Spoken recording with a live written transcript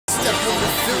step on the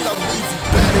field, I leave you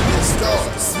battered and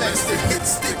scarred. Smash the hit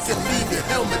stick and leave your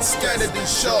helmet scattered in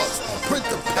shards. Print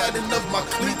the pattern of my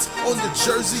cleats on the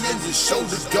jersey and your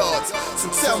shoulder guards. So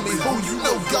tell me who you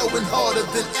know going harder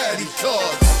than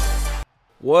ADIcArDs.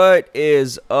 What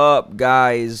is up,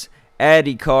 guys?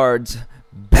 ADIcArDs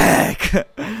back,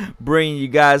 bringing you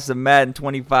guys some Madden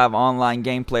 25 online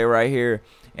gameplay right here,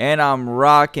 and I'm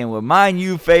rocking with my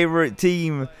new favorite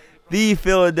team, the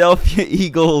Philadelphia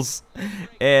Eagles,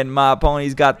 and my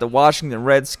opponent's got the Washington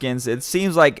Redskins. It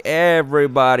seems like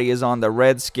everybody is on the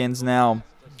Redskins now,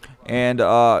 and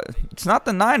it's not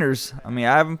the Niners. I mean,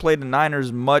 I haven't played the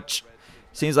Niners much.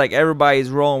 Seems like everybody's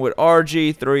rolling with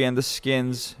RGIII and the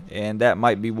Skins, and that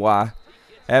might be why.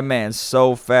 That man's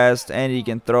so fast, and he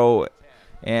can throw,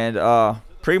 and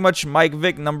pretty much Mike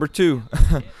Vick #2.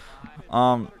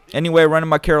 Anyway, running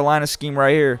my Carolina scheme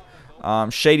right here.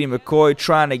 Shady McCoy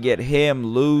trying to get him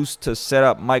loose to set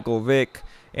up Michael Vick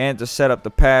and to set up the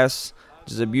pass.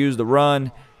 Just abuse the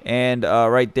run, and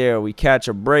right there we catch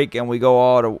a break and we go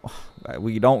all the.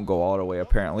 We don't go all the way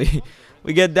apparently.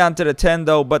 We get down to the 10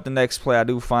 though, but the next play I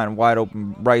do find wide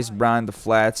open Bryce Brown, the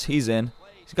flats. He's in.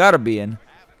 He's got to be in.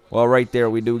 Well, right there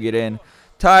we do get in.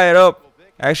 Tie it up.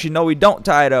 Actually, no, we don't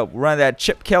tie it up. We run that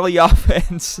Chip Kelly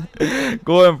offense.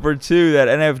 Going for 2. That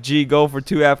NFG go for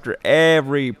 2 after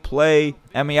every play.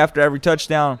 I mean, after every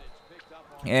touchdown.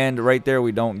 And right there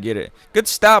we don't get it. Good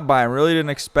stop by him. Really didn't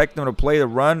expect him to play the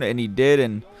run, and he did.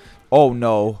 And oh,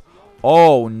 no.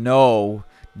 Oh, no.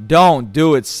 Don't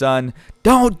do it, son.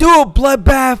 Don't do it,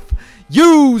 bloodbath.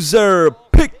 User,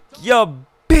 pick your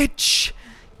bitch.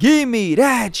 Give me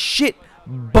that shit.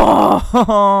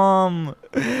 Bomb.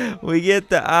 We get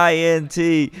the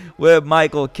INT with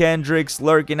Michael Kendricks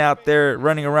lurking out there,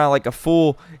 running around like a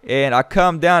fool. And I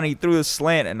come down, he threw the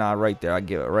slant, and right there, I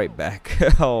give it right back.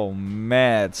 Oh,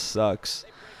 man, it sucks.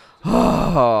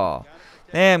 Oh,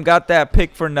 damn, got that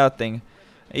pick for nothing.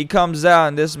 He comes out,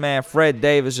 and this man, Fred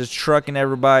Davis, just trucking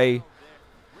everybody.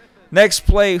 Next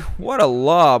play, what a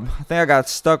lob. I think I got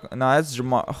stuck. No, that's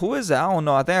Jamal. Who is that? I don't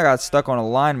know. I think I got stuck on a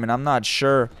lineman. I'm not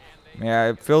sure. Yeah,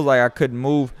 it feels like I couldn't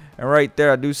move. And right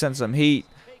there, I do send some heat.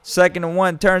 2nd and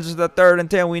 1 turns to the 3rd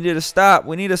and 10. We need to stop.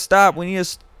 We need to stop. We need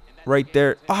to. Right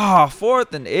there. Ah,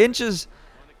 4th and inches.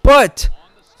 But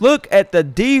look at the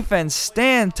defense.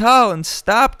 Stand tall and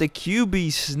stop the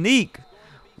QB sneak.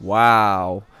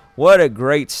 Wow. What a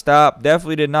great stop.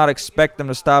 Definitely did not expect them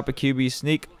to stop a QB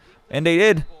sneak. And they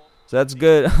did. So that's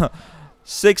good.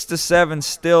 6-7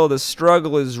 still. The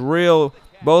struggle is real.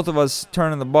 Both of us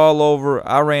turning the ball over.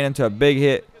 I ran into a big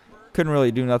hit. Couldn't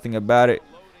really do nothing about it.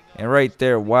 And right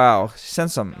there, wow. Sent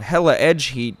some hella edge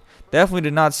heat. Definitely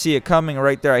did not see it coming.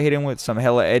 Right there, I hit him with some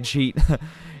hella edge heat.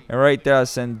 And right there, I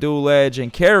send dual edge.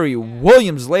 And Kerry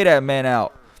Williams lay that man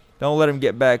out. Don't let him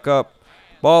get back up.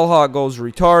 Ball hawk goes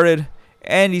retarded.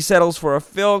 And he settles for a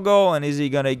field goal. And is he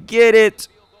going to get it?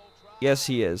 Yes,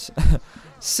 he is.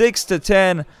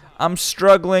 6-10. I'm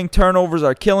struggling. Turnovers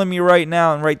are killing me right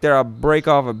now. And right there, I break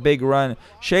off a big run.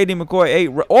 Shady McCoy,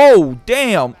 8. Oh,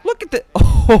 damn. Look at the.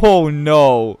 Oh,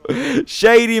 no.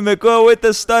 Shady McCoy with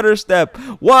the stutter step.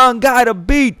 One guy to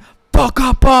beat. Fuck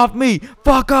up off me.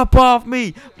 Fuck up off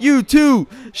me. You too.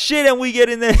 Shit, and we get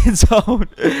in the end zone.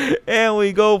 And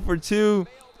we go for 2.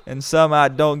 And somehow I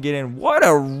don't get in. What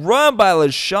a run by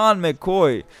Lesean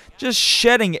McCoy. Just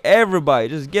shedding everybody.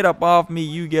 Just get up off me.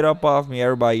 You get up off me.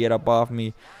 Everybody get up off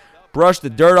me. Brush the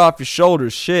dirt off your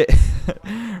shoulders. Shit.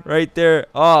 Right there.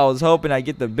 Oh, I was hoping I'd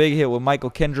get the big hit with Michael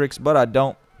Kendricks, but I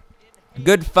don't.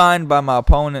 Good find by my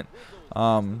opponent.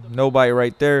 Nobody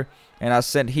right there. And I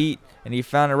sent heat, and he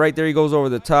found it right there. He goes over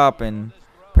the top, and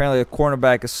apparently the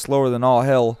cornerback is slower than all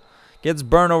hell. Gets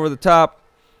burned over the top.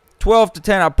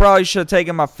 12-10. I probably should have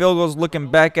taken my field goals looking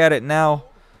back at it now,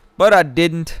 but I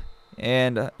didn't.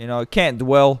 And, you know, I can't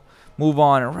dwell. Move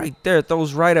on. And right there,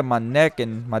 throws right at my neck,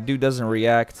 and my dude doesn't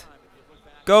react.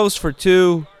 Goes for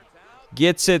 2.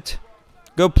 Gets it.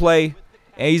 Good play.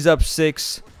 And he's up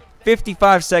 6.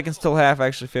 55 seconds till half.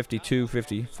 Actually, 52,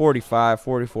 50, 45,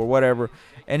 44, whatever.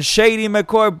 And Shady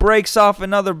McCoy breaks off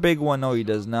another big one. No, he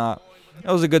does not.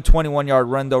 That was a good 21-yard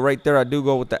run, though. Right there, I do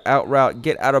go with the out route.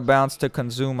 Get out of bounds to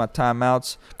consume my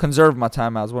timeouts. Conserve my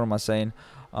timeouts. What am I saying?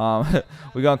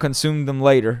 We're going to consume them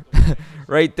later.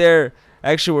 Right there.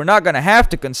 Actually, we're not going to have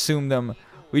to consume them.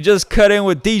 We just cut in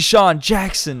with Deshaun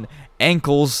Jackson.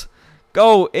 Ankles.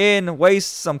 Go in.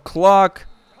 Waste some clock.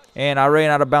 And I ran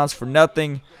out of bounds for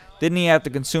nothing. Didn't he have to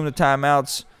consume the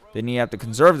timeouts? Didn't he have to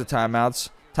conserve the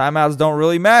timeouts? Timeouts don't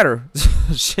really matter.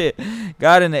 Shit.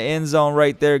 Got in the end zone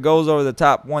right there. Goes over the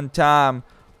top one time.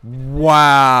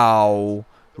 Wow.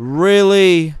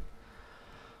 Really?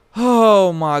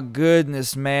 Oh my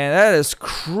goodness, man. That is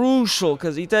crucial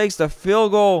because he takes the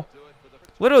field goal.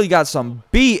 Literally got some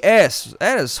BS.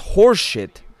 That is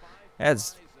horseshit.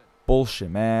 That's bullshit,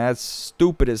 man. That's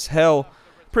stupid as hell.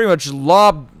 Pretty much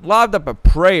lobbed up a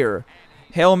prayer.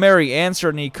 Hail Mary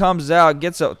answered, and he comes out,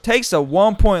 takes a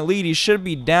 1-point lead. He should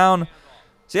be down.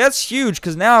 See, that's huge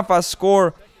because now if I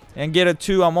score and get a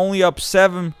 2, I'm only up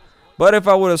 7. But if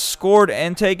I would have scored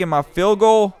and taken my field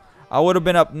goal, I would have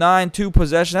been up 9, 2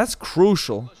 possession. That's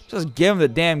crucial. Just give him the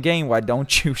damn game. Why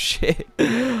don't you? Shit.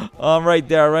 Right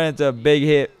there, I ran into a big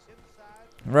hit.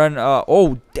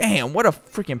 Oh, damn. What a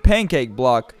freaking pancake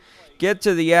block. Get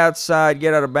to the outside.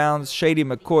 Get out of bounds. Shady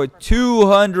McCoy,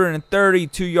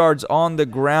 232 yards on the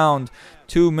ground.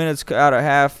 2 minutes out of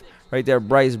half. Right there,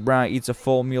 Bryce Brown eats a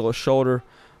full meal of shoulder.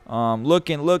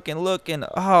 Looking.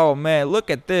 Oh, man. Look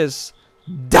at this.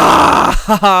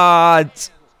 Dot!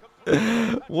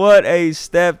 What a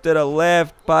step to the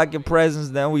left, pocket presence.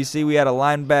 Then we see we had a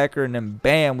linebacker, and then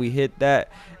bam, we hit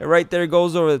that. And right there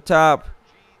goes over the top.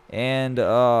 And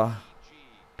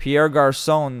Pierre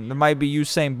Garçon, there might be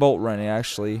Usain Bolt running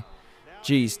actually.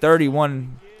 Jeez,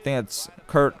 31. I think that's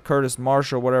Curtis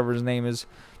Marshall, whatever his name is,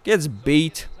 gets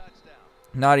beat.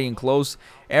 Not even close.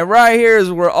 And right here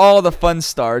is where all the fun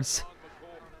starts.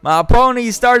 My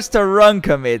opponent starts to run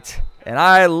commit. And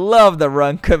I love the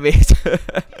run commit.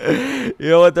 You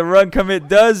know what the run commit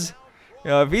does? You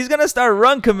know, if he's going to start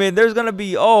run commit, there's going to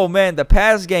be, oh, man, the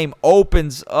pass game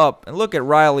opens up. And look at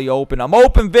Riley open. I'm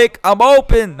open, Vic. I'm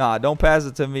open. Nah, don't pass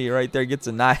it to me. Right there gets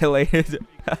annihilated.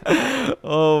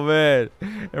 Oh, man.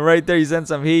 And right there he sends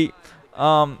some heat.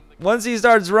 Once he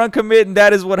starts run committing,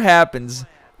 that is what happens.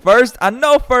 First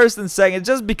and second, it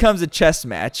just becomes a chess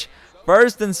match.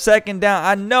 First and second down,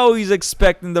 I know he's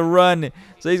expecting the run,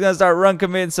 so he's going to start run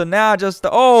committing. So now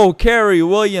Kerry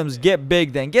Williams, get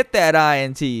big then. Get that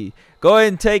INT. Go ahead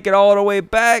and take it all the way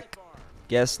back.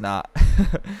 Guess not.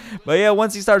 But yeah,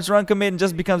 once he starts run committing, it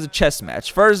just becomes a chess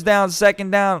match. First down,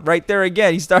 second down, right there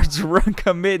again. He starts run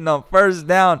committing on first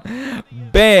down.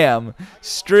 Bam.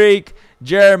 Streak.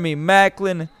 Jeremy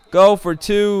Maclin, go for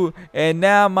 2. And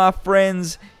now, my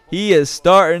friends, he is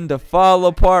starting to fall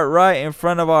apart right in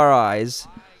front of our eyes.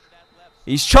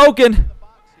 He's choking.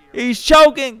 He's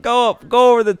choking. Go up.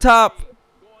 Go over the top.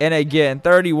 And again,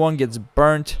 31 gets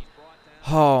burnt.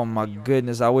 Oh, my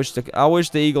goodness. I wish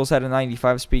the Eagles had a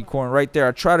 95 speed corner right there.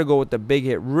 I try to go with the big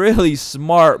hit. Really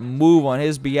smart move on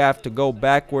his behalf to go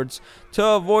backwards to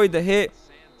avoid the hit.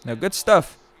 Now, good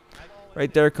stuff.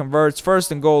 Right there converts.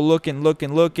 First and goal.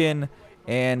 Looking.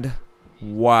 And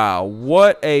wow,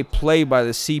 what a play by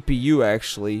the CPU,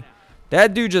 actually.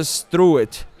 That dude just threw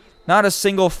it. Not a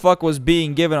single fuck was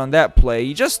being given on that play.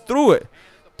 He just threw it.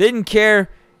 Didn't care.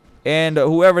 And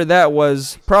whoever that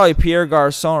was, probably Pierre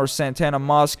Garçon or Santana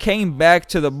Moss, came back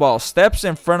to the ball. Steps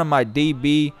in front of my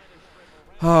DB.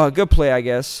 Oh, good play, I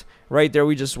guess. Right there,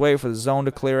 we just wait for the zone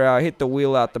to clear out. Hit the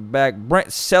wheel out the back. Brent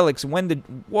Selleck's, when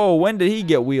did he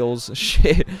get wheels?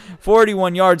 Shit.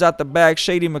 41 yards out the back.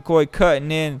 Shady McCoy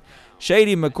cutting in.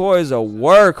 Shady McCoy is a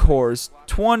workhorse.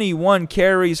 21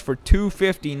 carries for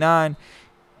 259.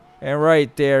 And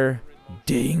right there,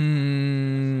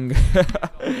 ding.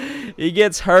 He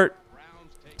gets hurt.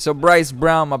 So Bryce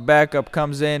Brown, my backup,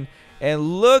 comes in.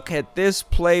 And look at this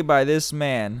play by this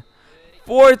man.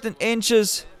 4th and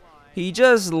inches. He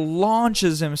just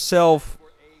launches himself.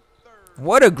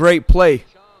 What a great play.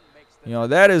 You know,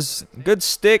 that is good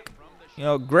stick. You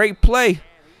know, great play.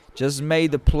 Just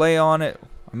made the play on it.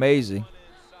 Amazing.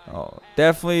 Oh,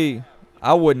 definitely,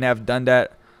 I wouldn't have done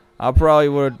that. I probably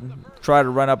would try to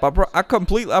run up. I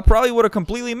probably would have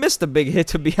completely missed the big hit,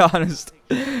 to be honest.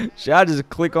 Should I just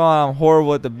click on? I'm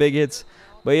horrible at the big hits.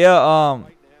 But yeah,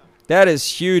 that is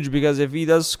huge because if he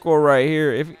does score right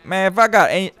here, if I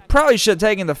got any, probably should have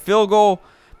taken the field goal.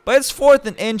 But it's 4th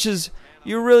and inches.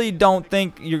 You really don't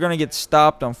think you're gonna get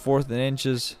stopped on 4th and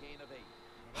inches.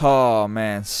 Oh,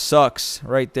 man, sucks.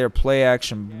 Right there, play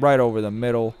action right over the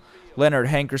middle. Leonard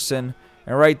Hankerson.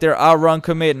 And right there, I run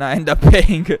commit, and I end up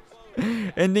paying.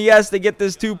 And he has to get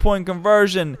this 2-point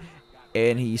conversion.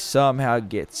 And he somehow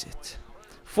gets it.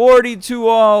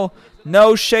 42-all.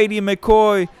 No Shady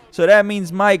McCoy. So that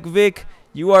means, Mike Vick,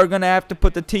 you are going to have to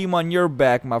put the team on your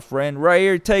back, my friend. Right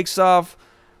here, takes off.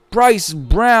 Bryce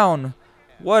Brown.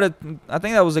 I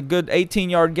think that was a good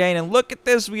 18-yard gain. And look at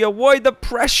this. We avoid the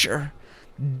pressure.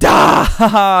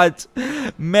 Dot!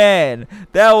 Man,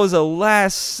 that was a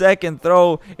last-second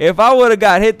throw. If I would have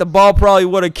got hit, the ball probably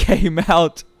would have came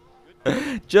out.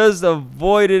 Just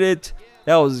avoided it.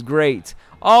 That was great.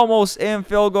 Almost in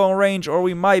field goal range, or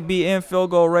we might be in field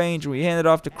goal range. We hand it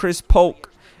off to Chris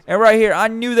Polk. And right here, I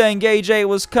knew that Engage 8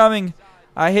 was coming.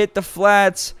 I hit the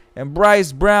flats, and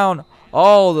Bryce Brown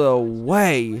all the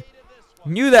way.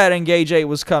 Knew that Engage 8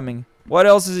 was coming. What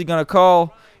else is he going to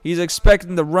call? He's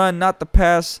expecting the run, not the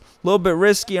pass. A little bit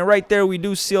risky, and right there we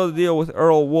do seal the deal with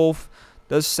Earl Wolf,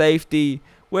 the safety,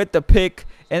 with the pick.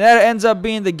 And that ends up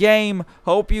being the game.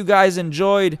 Hope you guys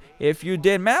enjoyed. If you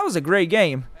did, man, that was a great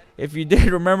game. If you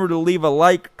did, remember to leave a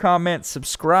like, comment,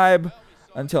 subscribe.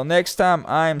 Until next time,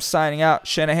 I am signing out.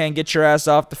 Shanahan, get your ass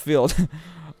off the field.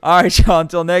 All right, y'all.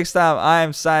 Until next time, I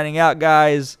am signing out,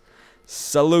 guys.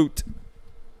 Salute.